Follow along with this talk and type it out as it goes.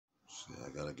Yeah, I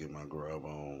gotta get my grub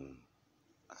on.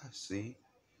 I see.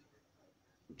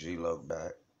 G Love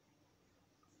back.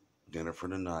 Dinner for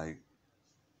the night.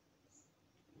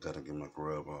 Gotta get my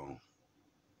grub on.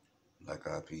 Black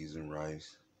eyed peas and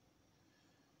rice.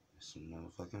 Some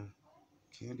motherfucking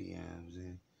candy yams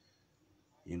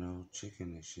and,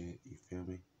 chicken and shit. You feel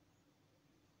me?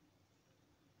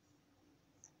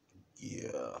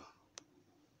 Yeah.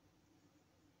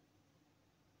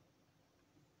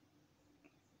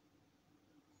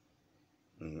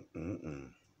 Mm-mm-mm.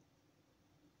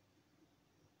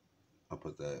 I'll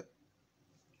put that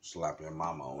slap your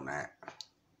mama on that.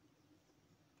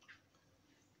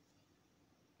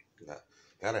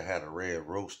 Gotta have a red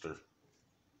roaster.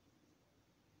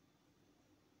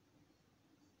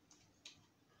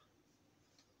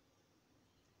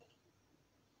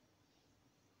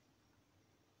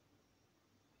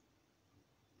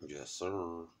 Yes,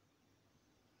 sir.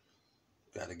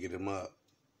 Gotta get him up.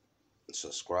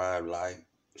 Subscribe, like,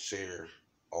 share,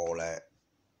 all that.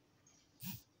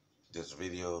 This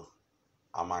video,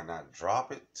 I might not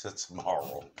drop it till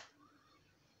tomorrow.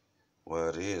 Well,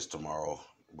 it is tomorrow,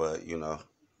 but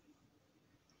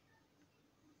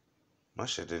my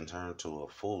shit didn't turn to a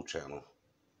full channel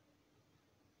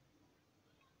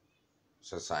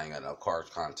since I ain't got no cards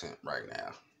content right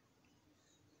now.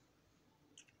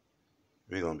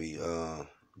 We're gonna be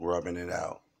grubbing it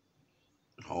out.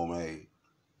 Homemade.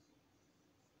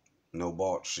 No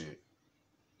bought shit.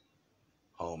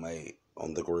 Homemade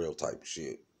on the grill type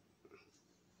shit.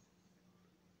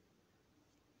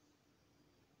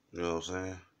 You know what I'm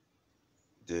saying?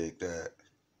 Dig that.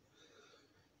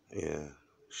 Yeah.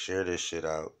 Share this shit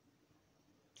out.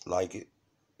 Like it,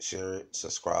 share it,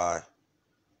 subscribe,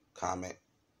 comment,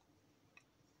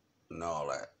 and all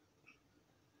that.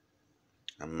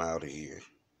 I'm out of here.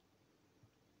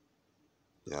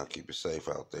 Y'all keep it safe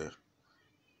out there.